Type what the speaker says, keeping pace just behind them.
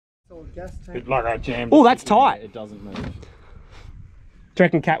Like I jammed. Oh, that's tight. It doesn't move. Do you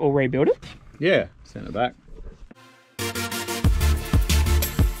reckon Cat will rebuild it? Yeah, send it back.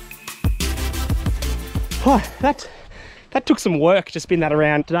 Oh, that took some work to spin that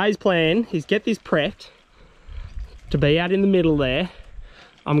around. Today's plan is get this prepped to be out in the middle there.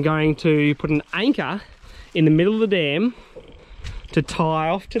 I'm going to put an anchor in the middle of the dam to tie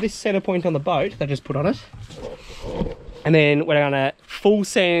off to this center point on the boat that I just put on it. And then we're gonna full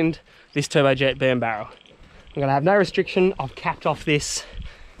sand this turbojet burn barrel. I'm gonna have no restriction. I've capped off this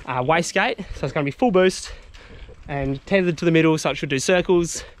wastegate, so it's gonna be full boost and tethered to the middle, so it should do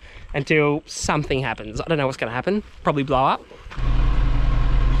circles until something happens. I don't know what's gonna happen. Probably blow up.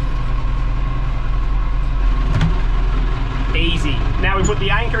 Easy. Now we put the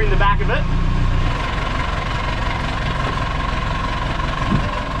anchor in the back of it.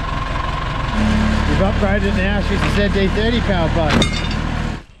 We've upgraded it now, she's a ZD30 powered boat.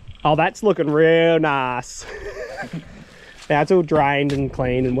 Oh, that's looking real nice. Now it's all drained and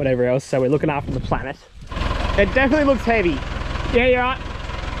clean and whatever else, so we're looking after the planet. It definitely looks heavy. Yeah, you're right.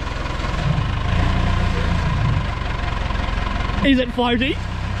 Is it floaty?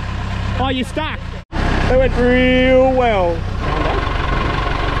 Oh, you're stuck. That went real well.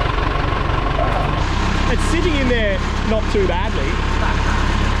 It's sitting in there not too badly.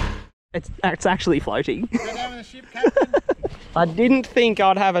 It's actually floating. Go down with the ship, Captain. I didn't think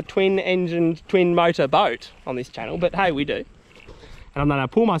I'd have a twin-engined, twin-motor boat on this channel, but hey, we do. And I'm going to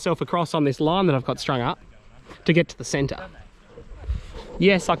pull myself across on this line that I've got strung up to get to the centre.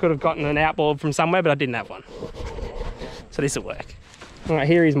 Yes, I could have gotten an outboard from somewhere, but I didn't have one. So this will work. All right,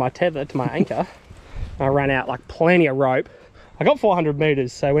 here is my tether to my anchor. I ran out like plenty of rope. I got 400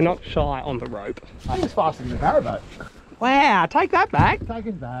 metres, so we're not shy on the rope. I think it's faster than the barrowboat. Wow, take that back. Take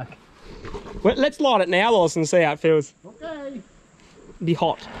it back. Well, let's light it now, Lawson, and see how it feels. Okay. Be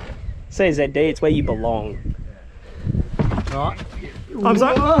hot. CZD, it's where you belong. Right. I'm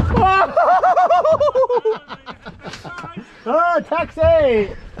sorry. Oh, taxi!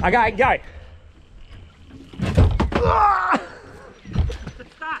 Okay, go.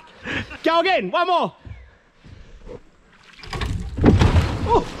 Go again, one more.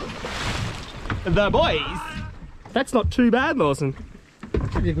 Oh. The boys. That's not too bad, Lawson.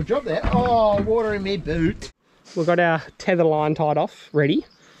 You did a good job there. Oh, water in me boot. We've got our tether line tied off, ready.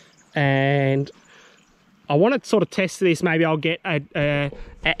 And I want to sort of test this. Maybe I'll get a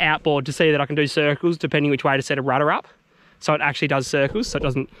outboard to see that I can do circles depending which way to set a rudder up. So it actually does circles, so it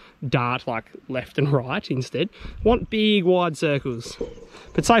doesn't dart like left and right instead. Want big wide circles.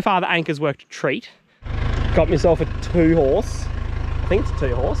 But so far the anchor's worked a treat. Got myself a 2-horse. I think it's a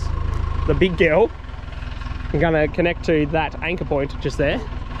 2-horse. The big girl. I'm gonna connect to that anchor point just there.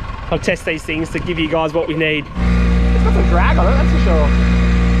 I'll test these things to give you guys what we need. It's got some drag on it, that's for sure.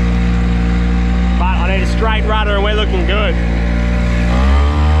 But I need a straight rudder and we're looking good.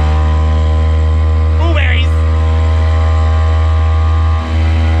 Blueberries!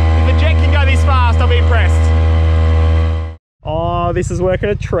 If the jet can go this fast, I'll be impressed. Oh, this is working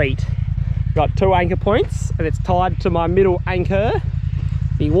a treat. Got 2 anchor points and it's tied to my middle anchor.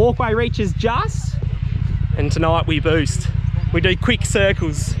 The walkway reaches just, and tonight we boost. We do quick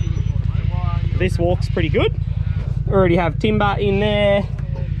circles. This walk's pretty good. Already have timber in there.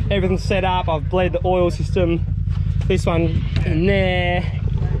 Everything's set up. I've bled the oil system. This one in there.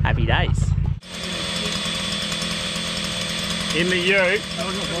 Happy days. In the U.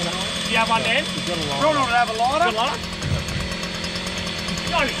 Do you have one, Dan? You've got a lighter. Not have a lighter? Got a lighter?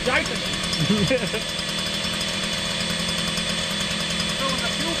 No, it's Jason.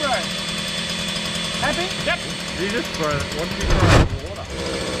 Happy? Yep. You just throw it. What did you throw in the water?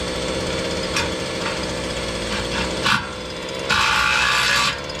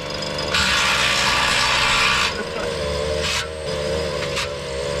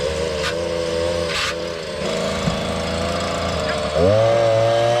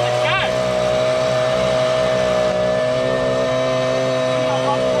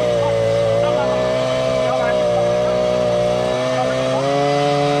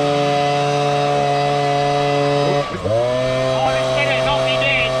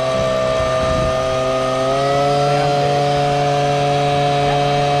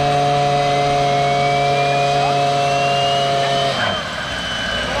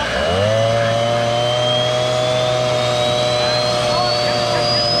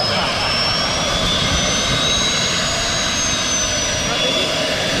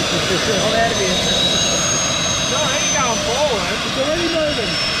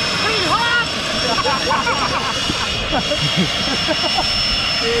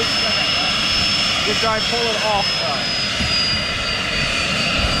 Just don't pull it off though.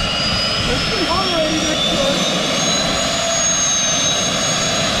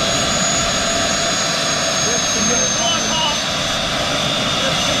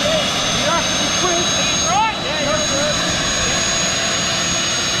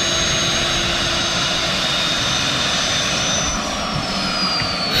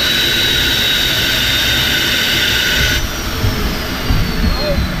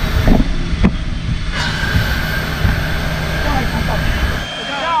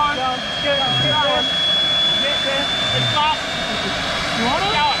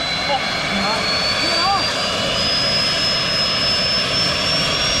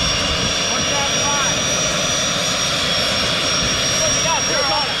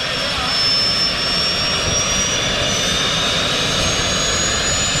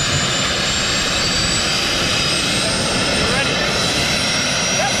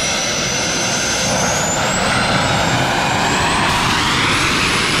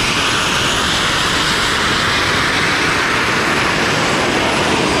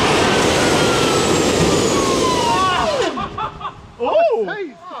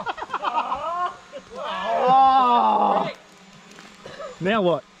 Now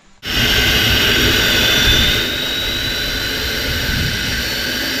what?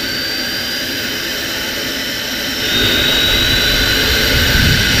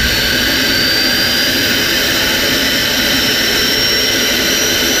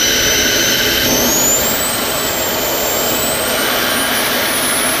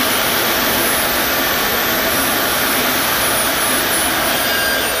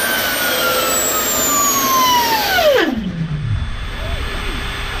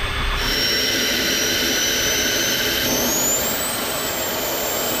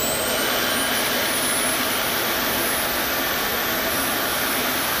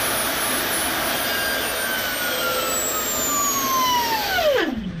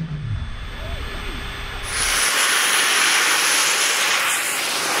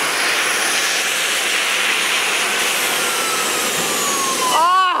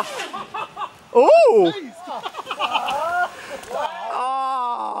 Ooh!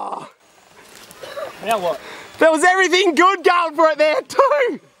 Oh. Now what? There was everything good going for it there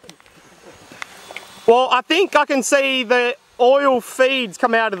too! Well, I think I can see the oil feeds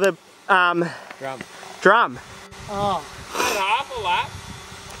come out of the drum. Oh. Half a lap.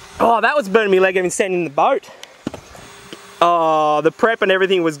 Oh, that was burning me leg even standing in the boat. Oh, the prep and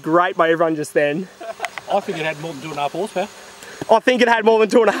everything was great by everyone just then. I think it had more than 2.5 horsepower. I think it had more than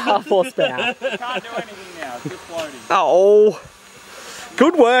 2.5 horsepower. Can't do anything now, it's just floating. Oh,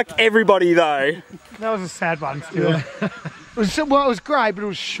 good work everybody though. That was a sad one still. Yeah. It was great, but it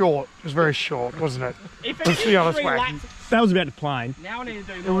was short. It was very short, wasn't it? Let's be honest, Wacky. That was about to plane. Now I need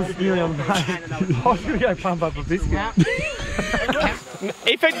to do It was nearly on the plane. I was going to go pump up a biscuit.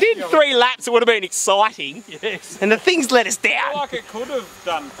 If it did 3 laps, it would have been exciting. Yes. And the things let us I down. feel like it could have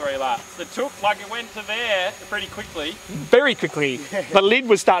done 3 laps. It took, like it went to there pretty quickly. Very quickly. The lid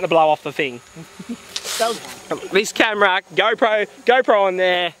was starting to blow off the thing. This camera, GoPro on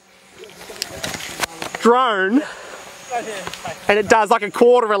there. Drone. And it does like a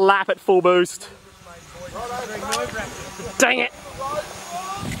quarter of a lap at full boost. Dang it.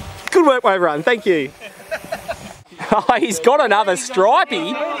 Good work, everyone. Thank you. Oh, he's got another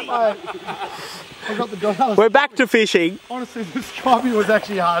stripey. I got the dog. We're back to fishing. Honestly, the stripey was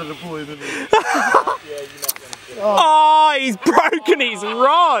actually harder to pull in than this. Oh, he's broken his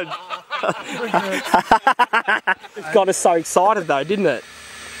rod. It got us so excited though, didn't it?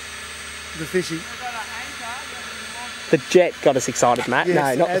 The fishing. The jet got us excited, Matt.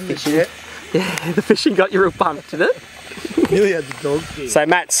 Yes, no, not the and fishing. jet. Yeah, the fishing got you real pumped, didn't it? Nearly had the dog. So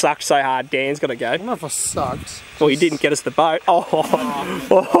Matt sucked so hard, Dan's got to go. I don't know if I sucked. Well, he didn't get us the boat. Oh.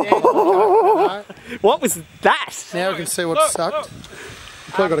 What was that? Now I can see what sucked.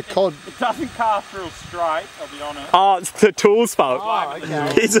 You probably got a cod. It doesn't cast real straight, I'll be honest. Oh, it's the tool's fault. Oh,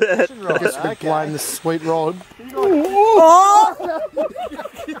 okay. Is it? I guess we could blame the sweet rod. Oh!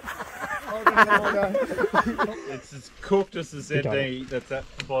 It's as cooked as the ZD that's at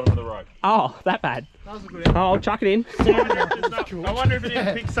the bottom of the rope. Oh, that bad. That was a good Oh, I'll chuck it in. I wonder if it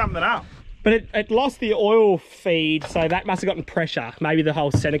didn't pick something up. But it lost the oil feed, so that must have gotten pressure. Maybe the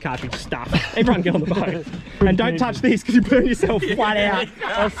whole centre cartridge stuff. Everyone get on the boat. And don't touch this because you burn yourself flat out.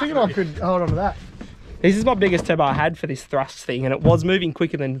 I was thinking I could hold on to that. This is my biggest turbo I had for this thrust thing, and it was moving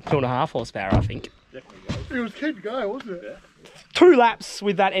quicker than 2.5 horsepower, I think. It was keep going, wasn't it? 2 laps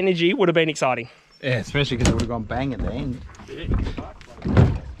with that energy would have been exciting. Yeah, especially because it would have gone bang at the end.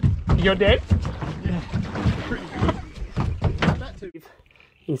 You're dead? Yeah.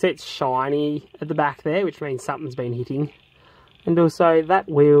 You can see it's shiny at the back there, which means something's been hitting. And also that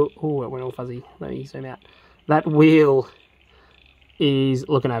wheel, oh, it went all fuzzy. Let me zoom out. That wheel is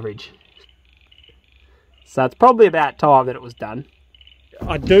looking average. So it's probably about time that it was done.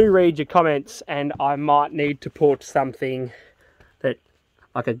 I do read your comments and I might need to put something that,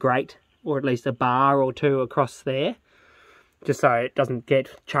 like a grate, or at least a bar or 2 across there, just so it doesn't get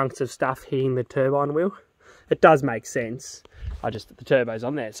chunks of stuff hitting the turbine wheel. It does make sense. The turbo's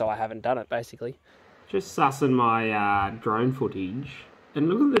on there, so I haven't done it, basically. Just sussing my drone footage, and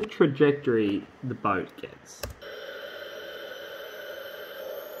look at the trajectory the boat gets.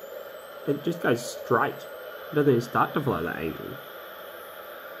 It just goes straight. It doesn't even start to follow that angle.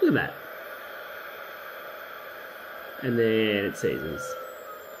 Look at that. And then it seizes.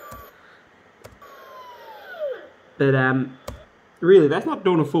 But really, that's not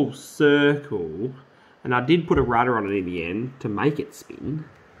doing a full circle. And I did put a rudder on it in the end to make it spin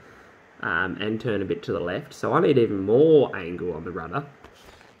and turn a bit to the left. So I need even more angle on the rudder,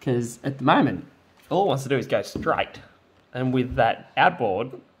 because at the moment, all it wants to do is go straight. And with that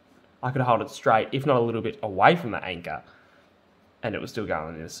outboard, I could hold it straight, if not a little bit away from the anchor, and it was still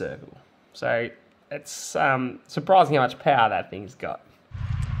going in a circle. So it's surprising how much power that thing's got.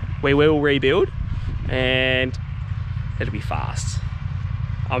 we will rebuild and it'll be fast.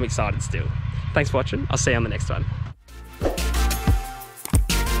 I'm excited still. Thanks for watching. I'll see you on the next one.